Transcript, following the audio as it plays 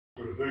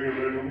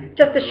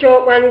Just a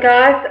short one,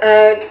 guys.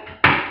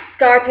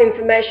 Skype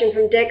information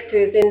from Dex,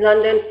 who's in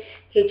London.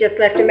 He just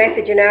left a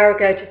message an hour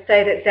ago to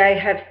say that they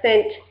have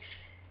sent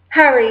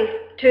Harry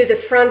to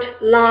the front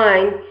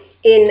line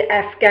in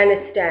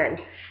Afghanistan.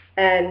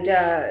 And,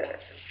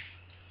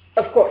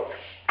 of course,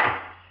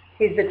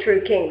 he's the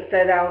true king,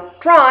 so they'll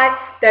try.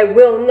 They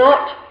will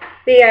not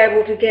be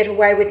able to get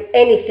away with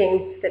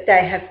anything that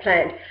they have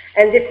planned.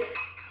 And this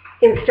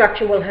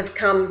instruction will have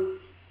come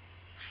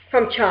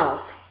from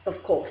Charles,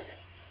 of course.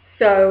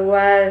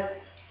 So,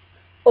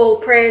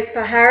 all prayers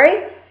for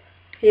Harry.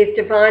 He is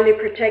divinely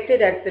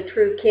protected as the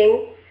true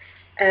king.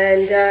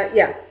 And,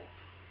 yeah,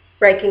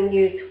 breaking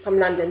news from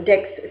London.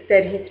 Dex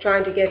said he's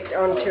trying to get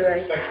onto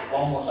a...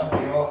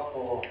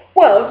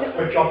 Well,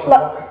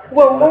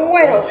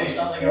 wait on.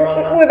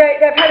 Well,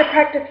 they've had a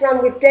practice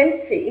run with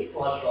Dempsey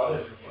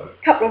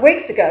a couple of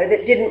weeks ago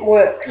that didn't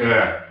work.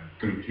 Yeah,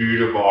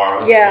 computer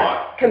virus.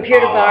 Yeah, like,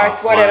 computer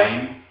virus, whatever.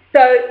 plane.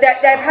 So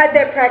they've had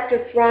their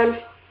practice run.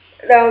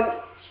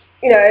 They'll,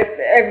 you know,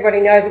 everybody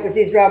knows it was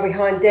Israel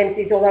behind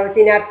Dempsey's, although it's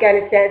in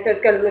Afghanistan, so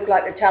it's going to look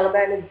like the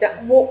Taliban has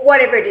done,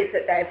 whatever it is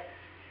that they've,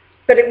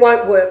 but it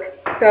won't work.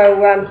 So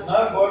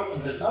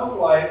there's no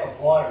way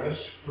a virus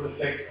would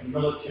affect a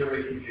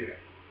military computer.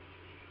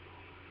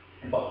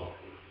 Impossible.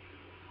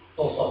 It's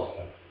all solid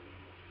stuff.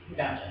 You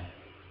can't change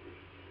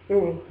it.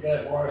 You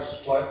got viruses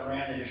floating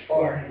around and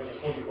expiring, but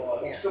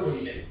it's still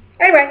wouldn't get it.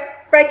 Anyway,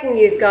 breaking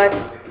news, guys.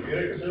 The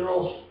computer, because they're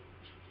all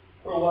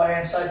away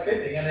and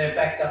safekeeping, and they're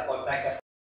backed up by backup